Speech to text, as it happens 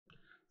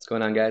What's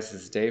going on, guys?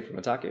 This is Dave from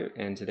Otaku,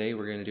 and today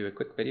we're going to do a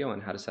quick video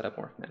on how to set up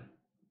Morphman.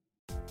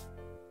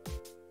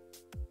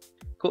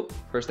 Cool.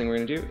 First thing we're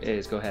going to do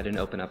is go ahead and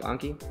open up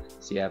Anki.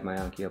 So you have my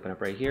Anki open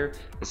up right here.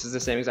 This is the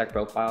same exact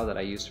profile that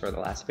I used for the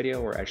last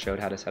video where I showed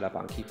how to set up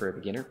Anki for a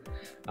beginner.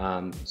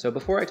 So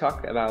before I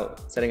talk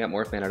about setting up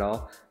Morphman at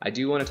all, I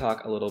do want to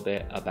talk a little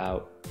bit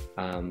about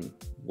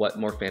what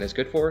Morphman is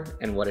good for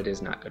and what it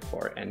is not good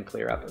for, and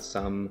clear up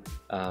some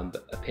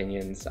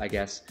opinions, I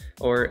guess.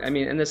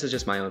 And this is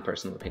just my own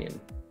personal opinion.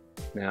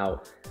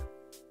 Now,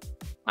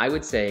 I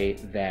would say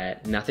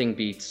that nothing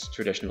beats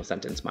traditional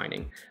sentence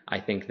mining. I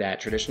think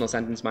that traditional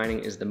sentence mining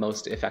is the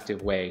most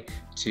effective way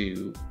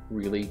to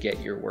really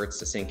get your words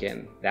to sink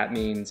in. That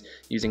means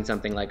using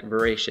something like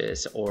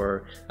Voracious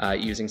or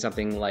using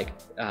something like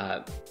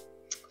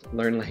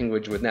Learn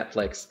Language with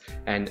Netflix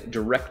and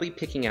directly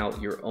picking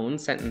out your own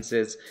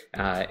sentences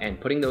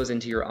and putting those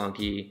into your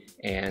Anki,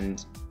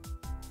 and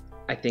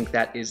I think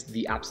that is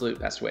the absolute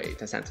best way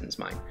to sentence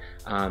mine.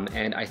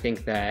 And I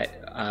think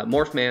that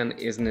Morphman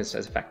isn't as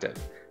effective.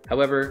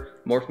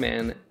 However,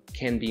 Morphman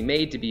can be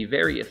made to be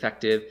very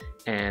effective,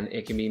 and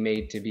it can be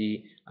made to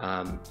be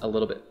a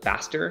little bit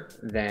faster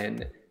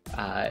than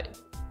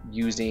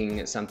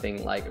using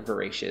something like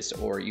Voracious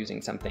or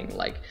using something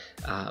like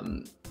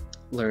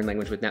Learn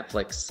Language with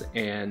Netflix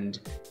and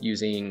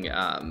using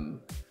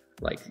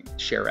like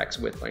ShareX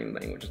with Learn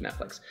Language with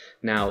Netflix.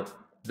 Now,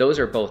 those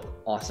are both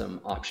awesome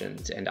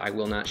options, and I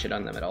will not shit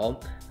on them at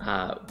all.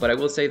 But I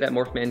will say that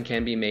Morphman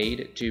can be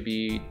made to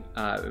be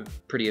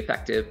pretty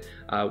effective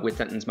with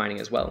sentence mining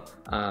as well.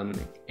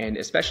 And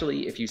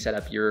especially if you set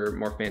up your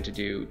Morphman to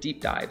do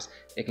deep dives,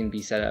 it can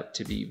be set up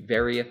to be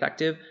very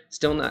effective.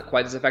 Still not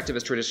quite as effective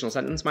as traditional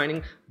sentence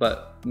mining,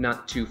 but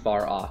not too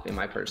far off in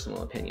my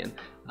personal opinion.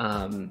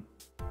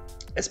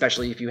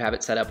 Especially if you have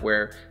it set up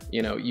where,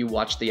 you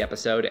watch the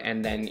episode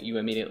and then you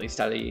immediately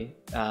study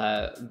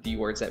the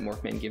words that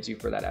Morphman gives you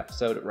for that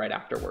episode right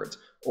afterwards,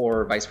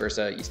 or vice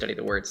versa, you study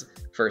the words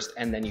first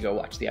and then you go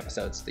watch the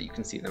episodes so that you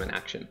can see them in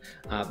action.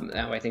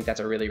 Now, I think that's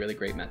a really, really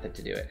great method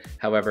to do it.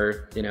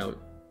 However,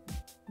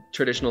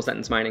 traditional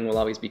sentence mining will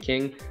always be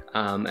king,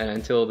 and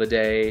until the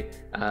day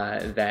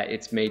that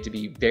it's made to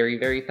be very,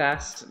 very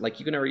fast, like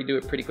you can already do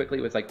it pretty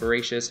quickly with like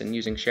Voracious and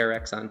using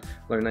ShareX on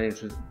Learn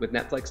Language with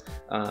Netflix.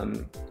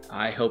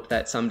 I hope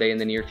that someday in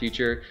the near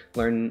future,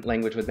 Learn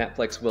Language with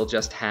Netflix will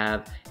just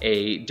have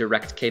a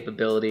direct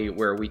capability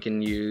where we can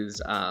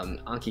use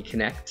Anki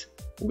Connect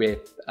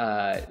with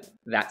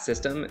that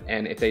system,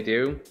 and if they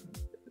do,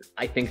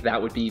 I think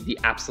that would be the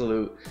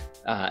absolute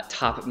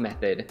top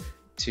method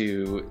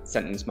to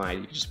sentence mine.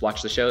 You can just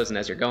watch the shows, and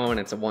as you're going,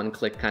 it's a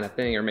one-click kind of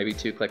thing, or maybe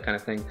two-click kind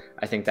of thing.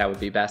 I think that would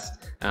be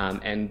best.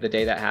 And the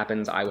day that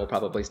happens, I will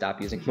probably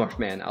stop using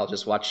Morphman. I'll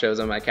just watch shows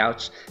on my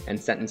couch and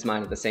sentence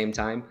mine at the same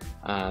time.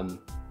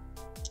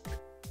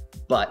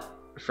 But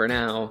for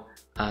now,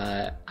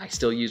 I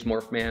still use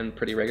Morphman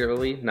pretty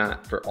regularly,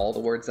 not for all the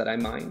words that I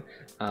mine,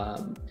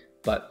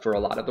 but for a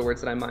lot of the words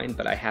that I mine.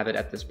 But I have it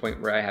at this point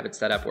where I have it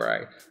set up where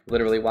I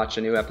literally watch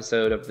a new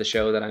episode of the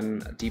show that I'm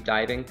deep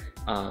diving,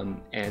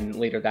 and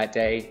later that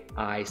day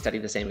I study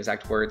the same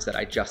exact words that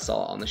I just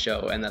saw on the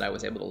show and that I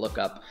was able to look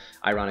up,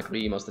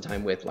 ironically, most of the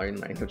time with Learn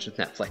Language with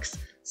Netflix.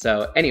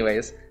 So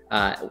anyways,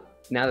 now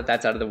that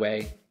that's out of the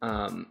way,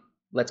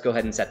 let's go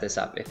ahead and set this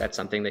up if that's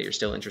something that you're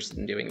still interested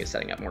in doing, is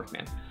setting up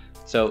Morphman.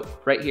 So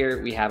right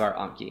here we have our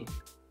Anki.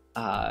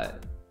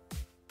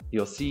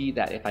 You'll see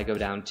that if I go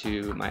down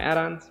to my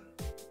add-ons,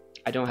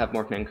 I don't have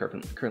Morphman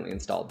currently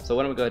installed. So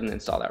why don't we go ahead and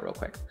install that real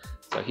quick.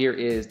 So here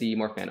is the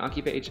Morphman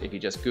Anki page. If you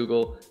just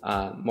Google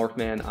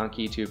Morphman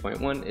Anki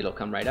 2.1, it'll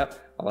come right up.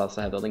 I'll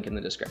also have a link in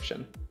the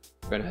description.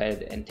 We're going to go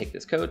ahead and take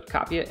this code,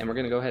 copy it, and we're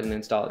going to go ahead and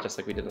install it just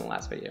like we did in the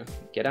last video.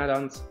 Get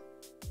add-ons,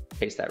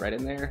 paste that right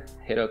in there,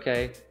 hit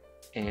OK,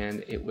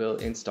 and it will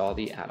install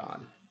the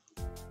add-on.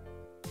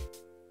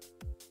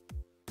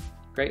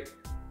 Great.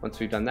 Once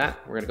we've done that,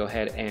 we're going to go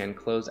ahead and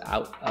close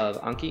out of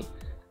Anki.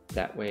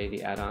 That way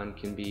the add-on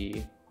can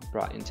be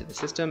brought into the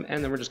system,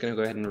 and then we're just going to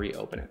go ahead and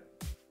reopen it.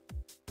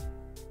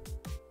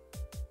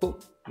 Cool.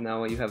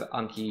 Now you have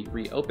Anki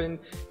reopened.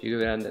 If you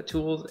go down to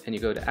Tools and you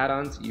go to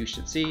Add-ons, you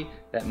should see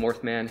that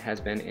Morphman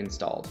has been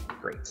installed.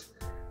 Great.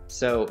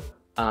 So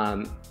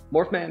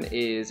Morphman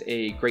is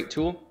a great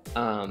tool,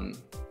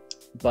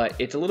 but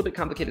it's a little bit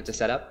complicated to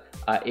set up.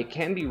 It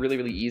can be really,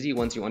 really easy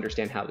once you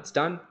understand how it's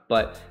done,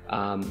 but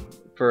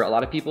for a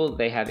lot of people,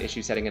 they have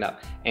issues setting it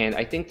up. And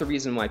I think the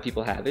reason why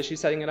people have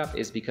issues setting it up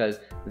is because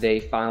they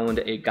found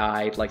a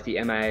guide like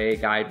the MIA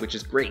guide, which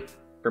is great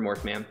for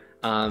Morphman,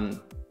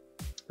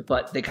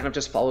 but they kind of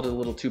just followed it a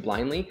little too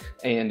blindly,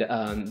 and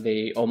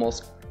they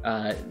almost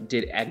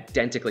did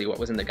identically what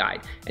was in the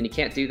guide. And you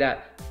can't do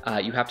that.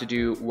 You have to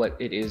do what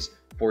it is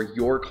for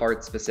your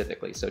card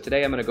specifically. So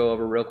today I'm going to go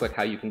over real quick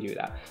how you can do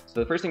that. So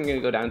the first thing you're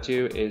going to go down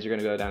to is you're going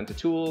to go down to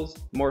Tools,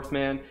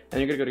 Morphman, and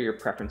you're going to go to your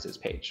Preferences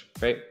page,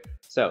 right?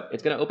 So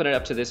it's going to open it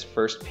up to this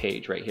first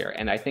page right here.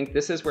 And I think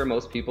this is where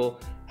most people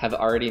have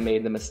already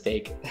made the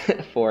mistake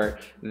for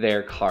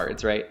their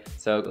cards, right?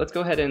 So let's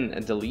go ahead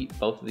and delete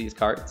both of these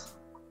cards.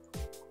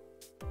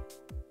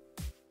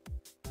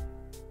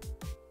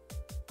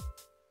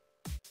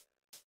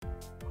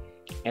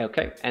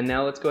 Okay, and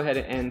now let's go ahead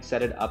and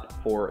set it up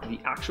for the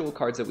actual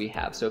cards that we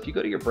have. So if you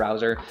go to your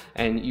browser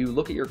and you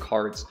look at your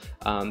cards,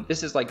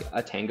 this is like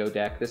a Tango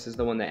deck. This is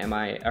the one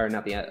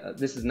that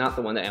this is not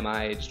the one that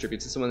MI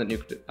distributes. This is the one that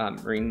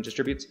Nuke Marine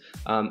distributes.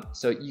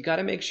 So you got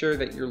to make sure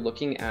that you're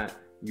looking at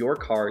your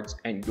cards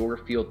and your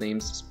field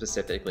names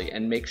specifically,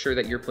 and make sure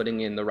that you're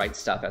putting in the right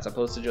stuff as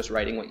opposed to just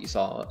writing what you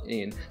saw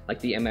in like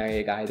the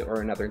MIA guide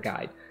or another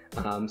guide.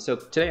 So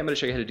today I'm going to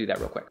show you how to do that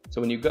real quick.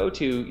 So when you go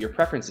to your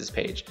preferences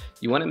page,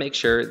 you want to make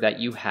sure that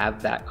you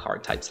have that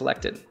card type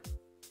selected.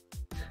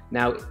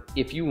 Now,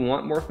 if you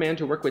want Morphman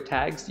to work with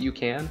tags, you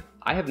can.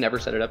 I have never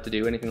set it up to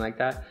do anything like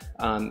that.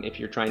 If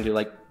you're trying to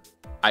like,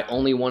 I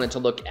only wanted to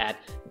look at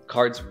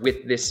cards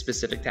with this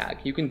specific tag,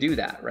 you can do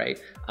that, right?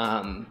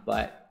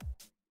 But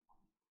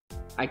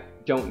I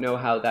don't know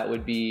how that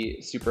would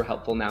be super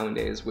helpful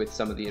nowadays with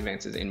some of the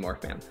advances in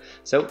Morphman.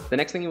 So the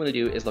next thing you want to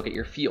do is look at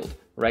your field,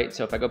 right?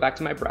 So if I go back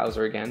to my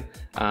browser again,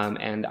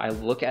 and I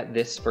look at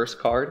this first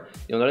card,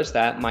 you'll notice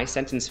that my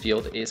sentence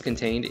field is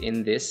contained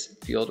in this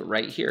field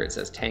right here. It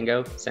says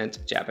Tango Sent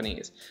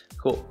Japanese.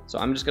 Cool. So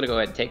I'm just going to go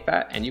ahead and take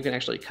that, and you can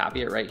actually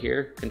copy it right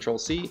here, Control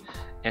C,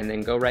 and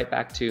then go right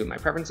back to my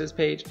preferences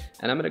page,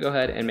 and I'm going to go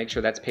ahead and make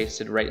sure that's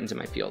pasted right into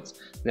my fields.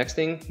 Next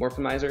thing,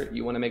 Morphemizer,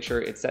 you want to make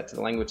sure it's set to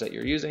the language that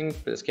you're using.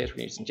 For this case,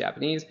 we're using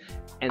Japanese,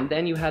 and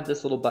then you have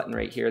this little button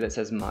right here that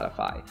says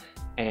modify,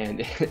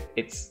 and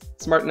it's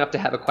smart enough to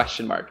have a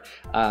question mark.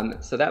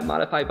 So that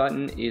modify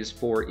button is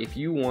for if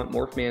you want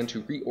Morphman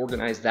to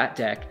reorganize that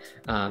deck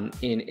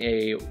in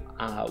a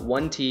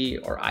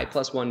 1T or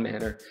I+1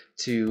 manner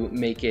to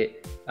make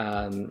it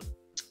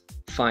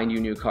find you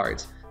new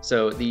cards.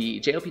 So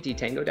the JLPT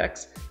Tango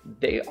decks,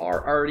 they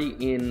are already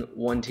in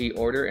 1T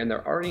order, and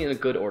they're already in a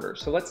good order.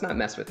 So let's not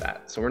mess with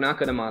that. So we're not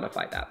going to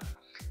modify that.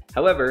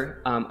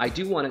 However, I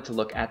do want it to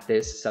look at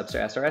this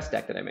Substar SRS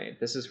deck that I made.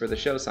 This is for the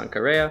show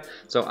Sankareya.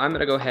 So I'm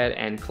going to go ahead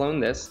and clone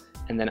this,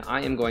 and then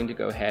I am going to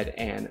go ahead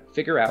and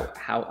figure out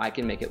how I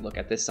can make it look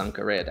at this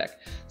Sankareya deck.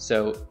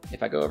 So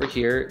if I go over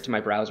here to my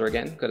browser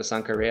again, go to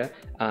Sankareya,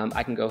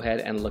 I can go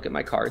ahead and look at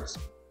my cards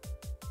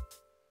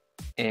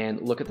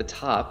and look at the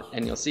top,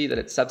 and you'll see that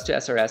it's Subs to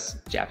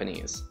SRS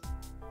Japanese.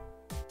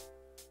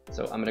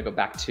 So I'm gonna go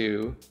back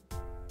to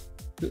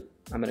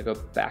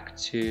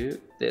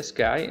this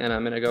guy, and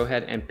I'm gonna go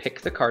ahead and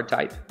pick the card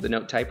type, the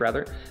note type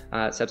rather,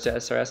 Subs to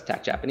SRS,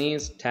 TAC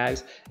Japanese,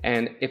 tags,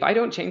 and if I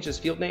don't change this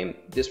field name,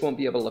 this won't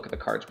be able to look at the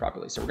cards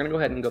properly. So we're gonna go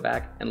ahead and go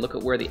back and look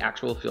at where the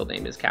actual field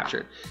name is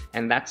captured,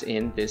 and that's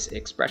in this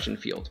expression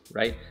field,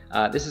 right?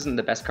 This isn't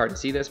the best card to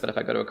see this, but if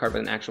I go to a card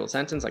with an actual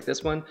sentence like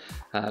this one,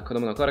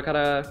 Kodomo no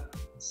Korakara,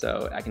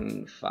 so I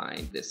can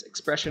find this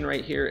expression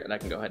right here, and I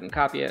can go ahead and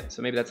copy it.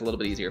 So maybe that's a little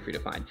bit easier for you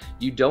to find.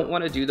 You don't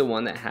want to do the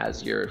one that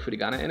has your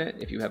furigana in it.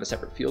 If you have a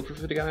separate field for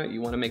furigana, you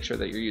want to make sure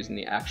that you're using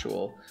the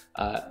actual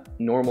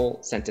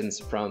normal sentence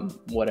from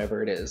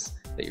whatever it is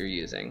that you're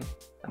using.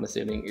 I'm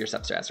assuming your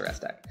Substar SRS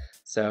deck.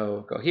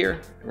 So go here,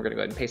 and we're gonna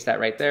go ahead and paste that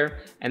right there.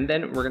 And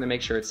then we're gonna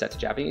make sure it's set to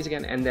Japanese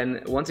again. And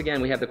then once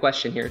again, we have the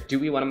question here, do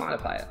we wanna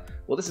modify it?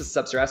 Well, this is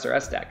Substar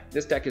SRS deck.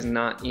 This deck is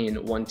not in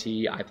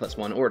 1T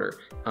I+1 order.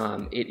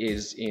 It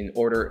is in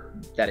order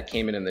that it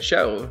came in the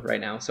show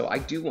right now. So I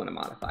do wanna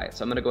modify it.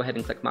 So I'm gonna go ahead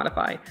and click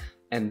modify.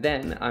 And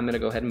then I'm gonna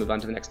go ahead and move on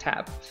to the next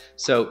tab.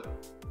 So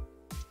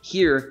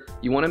here,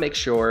 you wanna make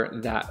sure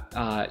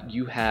that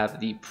you have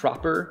the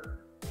proper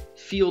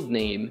field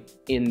name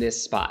in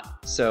this spot.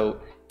 So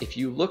if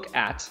you look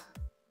at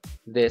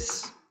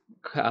this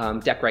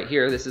deck right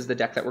here, this is the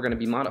deck that we're going to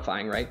be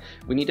modifying, right?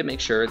 We need to make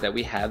sure that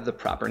we have the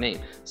proper name.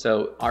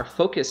 So our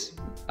focus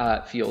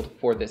field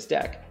for this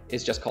deck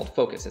is just called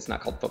focus. It's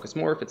not called focus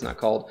morph. It's not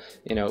called,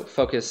 you know,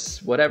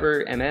 focus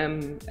whatever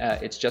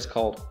it's just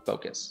called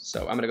focus.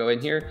 So I'm going to go in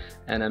here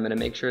and I'm going to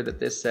make sure that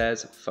this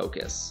says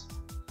focus,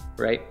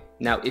 right?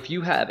 Now, if you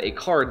have a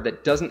card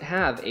that doesn't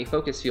have a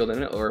focus field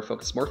in it or a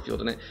focus morph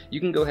field in it, you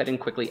can go ahead and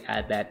quickly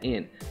add that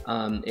in.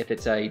 If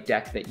it's a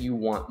deck that you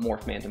want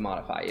Morphman to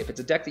modify. If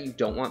it's a deck that you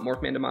don't want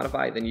Morphman to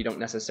modify, then you don't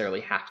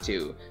necessarily have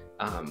to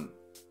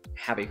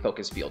have a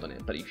focus field in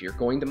it. But if you're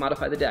going to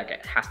modify the deck,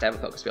 it has to have a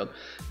focus field.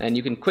 And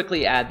you can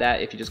quickly add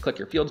that if you just click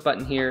your fields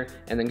button here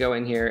and then go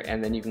in here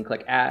and then you can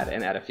click add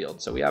and add a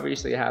field. So we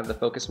obviously have the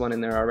focus one in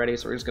there already,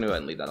 so we're just going to go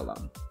ahead and leave that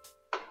alone.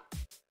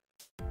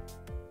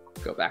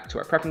 Go back to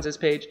our preferences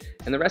page,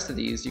 and the rest of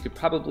these you could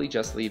probably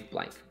just leave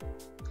blank.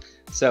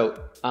 So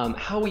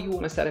how you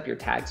want to set up your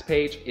tags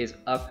page is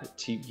up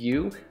to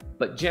you,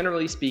 but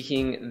generally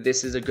speaking,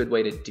 this is a good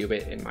way to do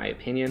it in my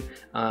opinion.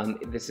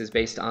 This is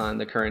based on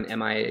the current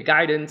MIA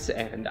guidance,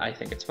 and I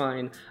think it's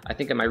fine. I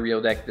think in my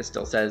real deck, this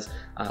still says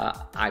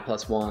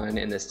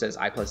I+1, and this says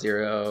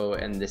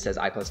I+0, and this says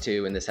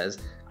I+2, and this says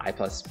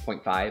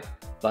I+0.5,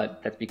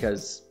 but that's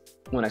because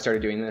when I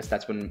started doing this,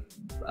 that's when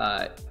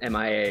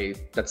MIA,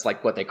 that's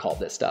like what they call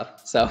this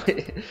stuff. So,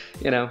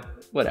 you know,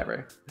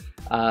 whatever.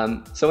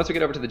 So once we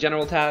get over to the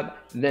general tab,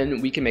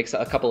 then we can make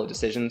a couple of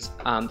decisions.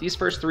 These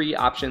first three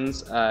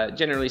options,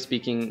 generally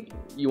speaking,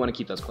 you want to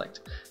keep those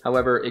clicked.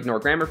 However, ignore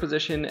grammar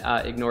position,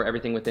 ignore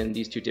everything within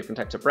these two different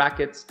types of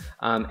brackets,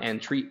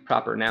 and treat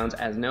proper nouns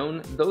as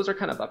known. Those are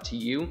kind of up to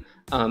you.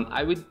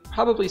 I would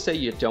probably say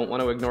you don't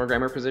want to ignore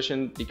grammar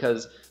position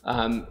because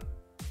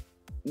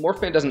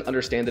Morphman doesn't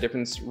understand the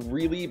difference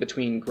really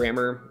between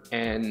grammar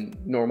and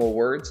normal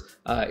words.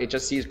 It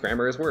just sees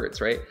grammar as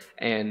words, right?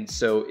 And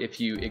so if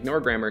you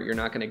ignore grammar, you're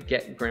not going to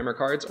get grammar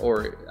cards,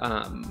 or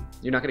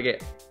you're not going to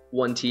get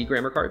 1T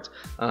grammar cards.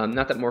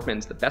 Not that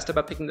Morphman's the best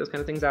about picking those kind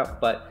of things out,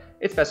 but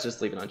it's best to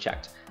just leave it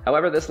unchecked.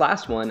 However, this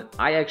last one,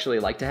 I actually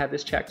like to have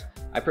this checked.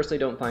 I personally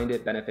don't find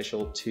it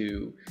beneficial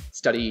to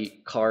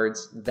study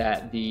cards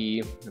that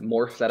the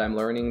morph that I'm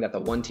learning, that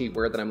the 1T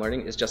word that I'm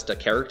learning is just a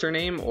character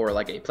name or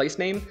like a place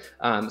name.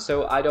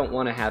 So I don't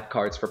want to have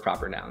cards for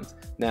proper nouns.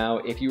 Now,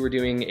 if you were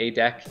doing a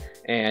deck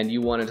and you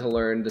wanted to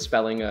learn the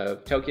spelling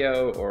of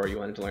Tokyo, or you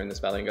wanted to learn the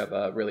spelling of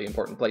a really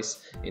important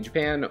place in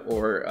Japan,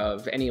 or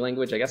of any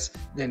language, I guess,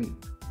 then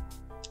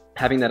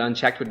having that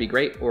unchecked would be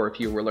great. Or if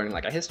you were learning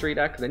like a history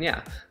deck, then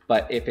yeah.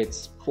 But if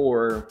it's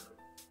for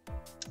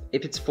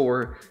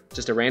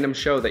just a random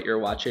show that you're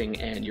watching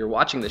and you're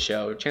watching the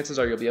show, chances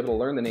are you'll be able to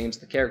learn the names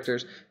of the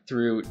characters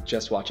through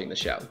just watching the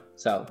show.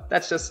 So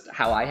that's just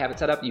how I have it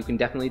set up. You can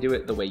definitely do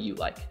it the way you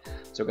like.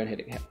 So go ahead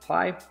and hit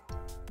apply.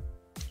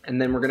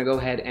 And then we're gonna go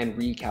ahead and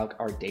recalc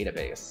our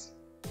database.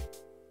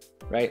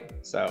 Right,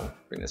 so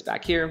bring this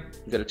back here,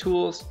 you go to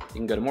tools, you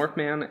can go to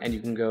Morphman, and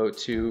you can go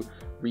to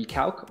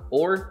recalc,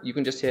 or you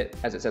can just hit,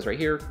 as it says right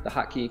here, the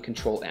hotkey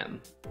Control M.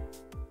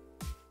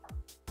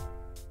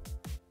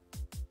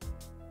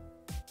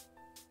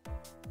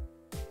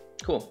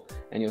 Cool,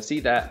 and you'll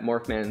see that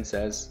Morphman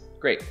says,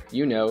 great,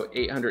 you know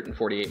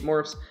 848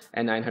 morphs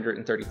and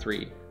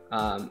 933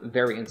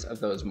 variants of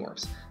those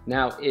morphs.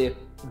 Now, if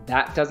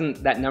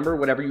that number,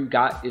 whatever you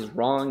got, is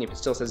wrong, if it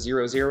still says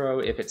 00,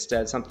 if it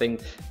says something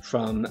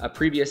from a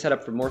previous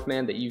setup for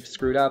Morphman that you've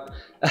screwed up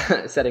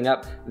setting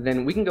up,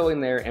 then we can go in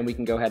there and we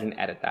can go ahead and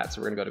edit that.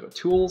 So we're gonna go to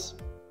Tools,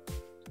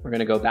 we're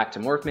gonna go back to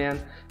Morphman,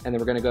 and then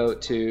we're gonna go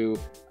to, you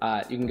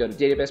can go to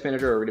Database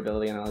Manager or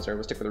Readability Analyzer.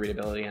 We'll stick with the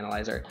Readability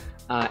Analyzer.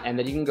 And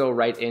then you can go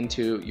right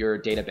into your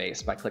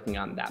database by clicking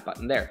on that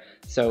button there.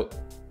 So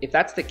if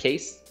that's the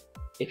case,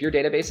 if your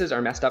databases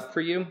are messed up for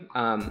you,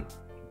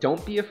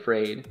 don't be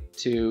afraid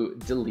to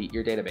delete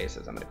your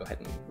databases. I'm gonna go ahead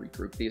and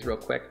regroup these real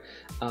quick.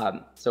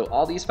 So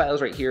all these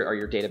files right here are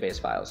your database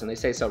files, and they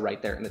say so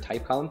right there in the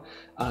type column.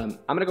 I'm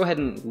gonna go ahead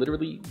and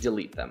literally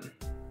delete them.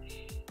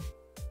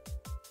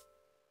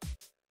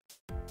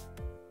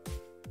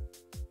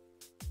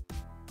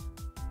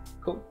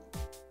 Cool.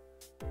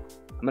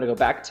 I'm gonna go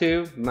back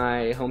to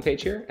my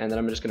homepage here, and then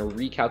I'm just gonna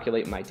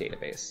recalculate my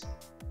database.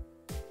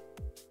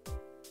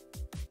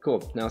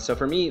 Cool. Now, so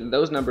for me,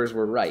 those numbers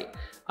were right.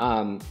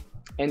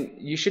 And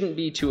you shouldn't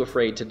be too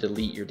afraid to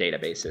delete your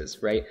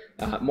databases, right?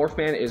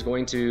 Morphman is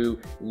going to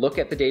look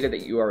at the data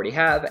that you already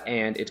have,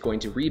 and it's going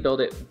to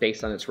rebuild it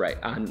based on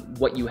on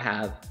what you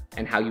have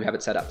and how you have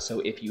it set up.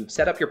 So if you've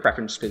set up your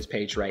preferences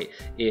page right,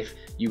 if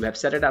you have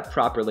set it up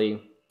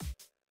properly,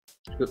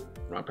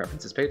 wrong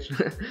preferences page.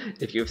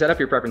 If you have set up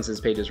your preferences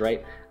pages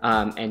right,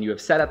 and you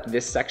have set up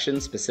this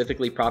section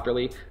specifically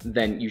properly,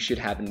 then you should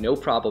have no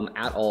problem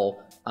at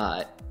all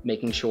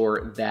making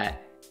sure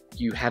that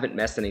you haven't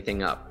messed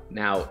anything up.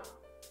 Now,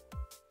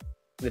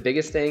 the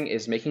biggest thing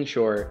is making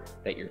sure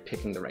that you're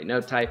picking the right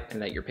node type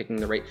and that you're picking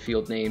the right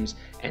field names,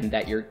 and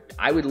that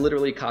I would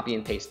literally copy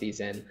and paste these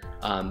in,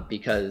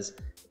 because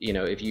you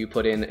know, if you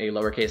put in a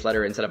lowercase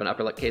letter instead of an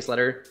uppercase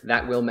letter,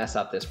 that will mess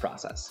up this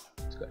process.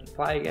 Let's go ahead and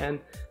apply again.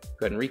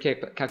 Go ahead and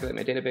recalculate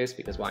my database,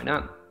 because why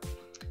not?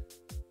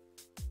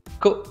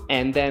 Cool,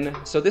 and then,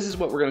 so this is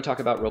what we're gonna talk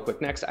about real quick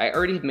next. I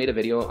already have made a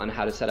video on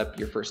how to set up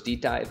your first deep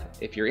dive.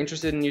 If you're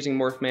interested in using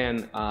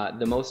Morphman,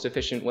 the most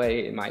efficient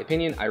way, in my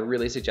opinion, I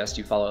really suggest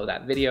you follow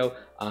that video.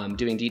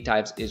 Doing deep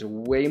dives is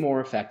way more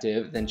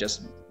effective than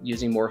just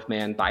using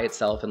Morphman by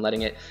itself and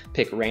letting it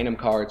pick random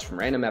cards from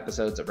random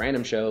episodes of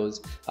random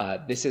shows.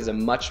 This is a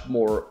much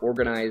more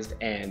organized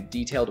and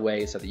detailed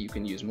way so that you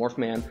can use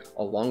Morphman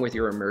along with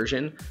your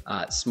immersion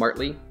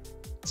smartly.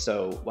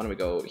 So why don't we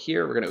go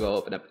here? We're gonna go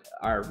open up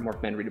our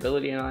Morphman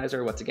Readability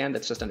Analyzer. Once again,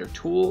 that's just under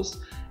Tools,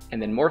 and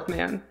then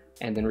Morphman,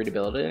 and then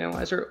Readability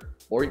Analyzer,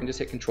 or you can just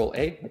hit Control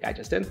A, like I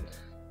just did.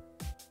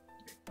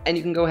 And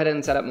you can go ahead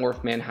and set up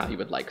Morphman how you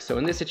would like. So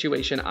in this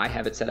situation, I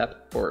have it set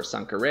up for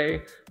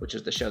Sankare, which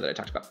is the show that I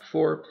talked about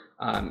before.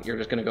 You're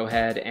just gonna go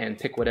ahead and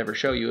pick whatever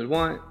show you would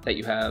want that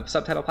you have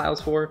subtitle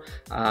files for.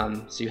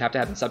 So you have to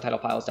have the subtitle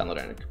files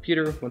downloaded on a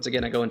computer. Once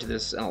again, I go into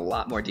this in a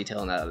lot more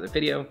detail in that other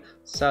video.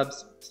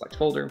 Subs, select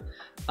folder.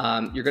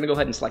 You're gonna go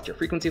ahead and select your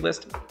frequency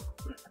list.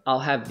 I'll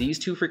have these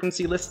two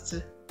frequency lists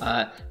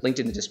linked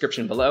in the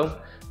description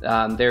below.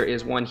 There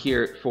is one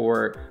here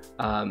for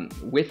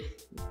with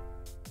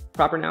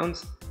proper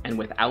nouns, and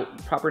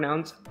without proper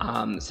nouns.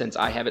 Since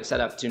I have it set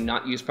up to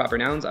not use proper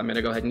nouns, I'm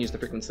gonna go ahead and use the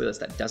frequency list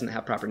that doesn't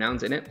have proper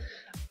nouns in it.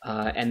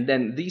 And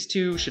then these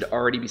two should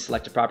already be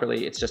selected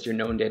properly. It's just your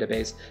known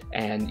database,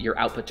 and your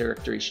output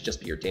directory should just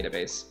be your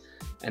database.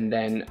 And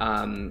then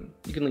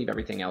you can leave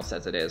everything else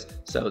as it is.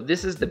 So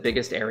this is the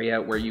biggest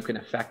area where you can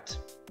affect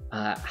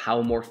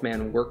how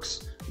Morphman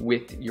works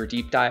with your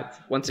deep dive.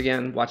 Once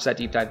again, watch that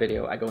deep dive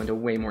video. I go into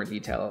way more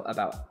detail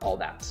about all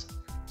that.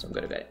 So I'm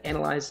going to go to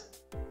Analyze.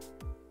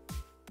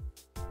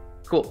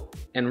 Cool.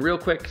 And real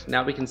quick,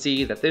 now we can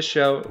see that this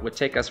show would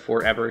take us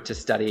forever to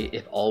study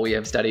if all we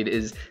have studied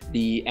is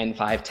the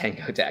N5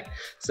 Tango deck.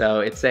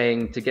 So it's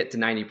saying to get to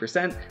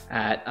 90%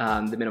 at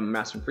the minimum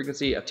mastering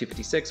frequency of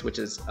 256, which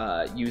is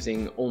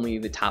using only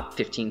the top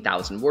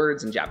 15,000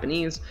 words in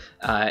Japanese,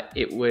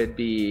 it would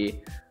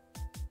be,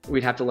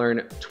 we'd have to learn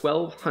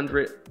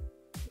 1,200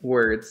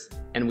 words,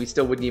 and we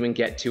still wouldn't even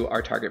get to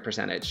our target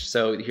percentage.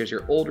 So here's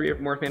your old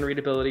Morphman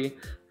readability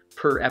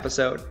per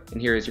episode,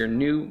 and here is your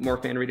new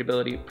Morphman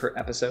readability per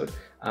episode.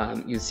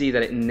 You see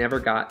that it never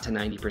got to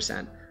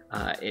 90%.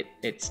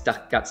 It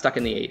got stuck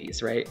in the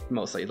 80s, right?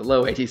 Mostly the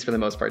low 80s for the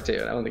most part too.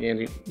 I don't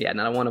think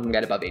not one of them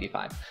got above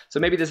 85.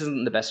 So maybe this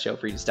isn't the best show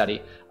for you to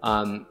study.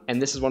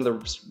 And this is one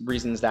of the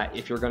reasons that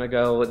if you're going to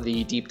go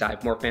the deep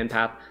dive Morphman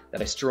path,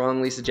 that I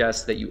strongly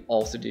suggest that you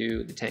also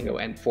do the Tango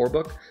N4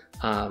 book.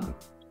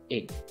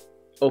 It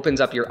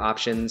opens up your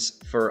options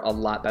for a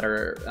lot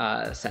better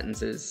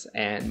sentences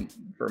and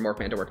for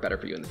Morphman to work better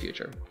for you in the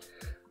future.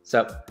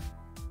 So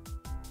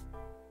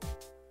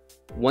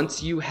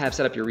once you have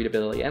set up your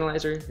readability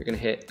analyzer, you're going to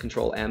hit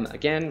Control M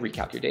again,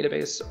 recalc your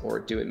database, or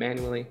do it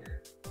manually.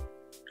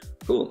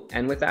 Cool.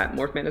 And with that,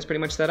 Morphman is pretty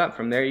much set up.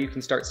 From there, you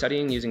can start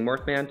studying using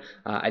Morphman.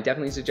 I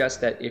definitely suggest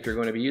that if you're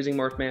going to be using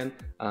Morphman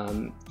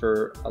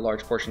for a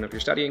large portion of your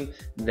studying,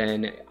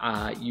 then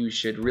you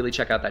should really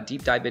check out that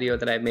deep dive video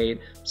that I've made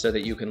so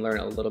that you can learn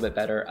a little bit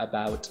better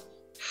about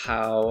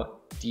how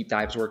deep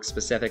dives work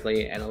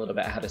specifically, and a little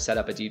bit how to set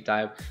up a deep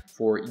dive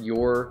for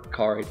your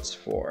cards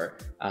for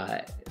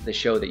the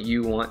show that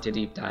you want to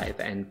deep dive,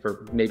 and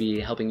for maybe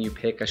helping you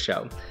pick a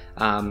show.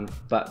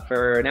 But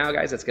for now,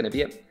 guys, that's going to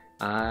be it.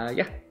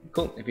 Yeah,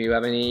 cool. If you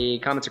have any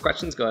comments or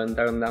questions, go ahead and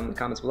throw them down in the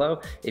comments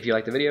below. If you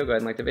like the video, go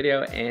ahead and like the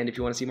video. And if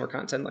you want to see more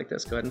content like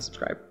this, go ahead and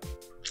subscribe.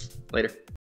 Later.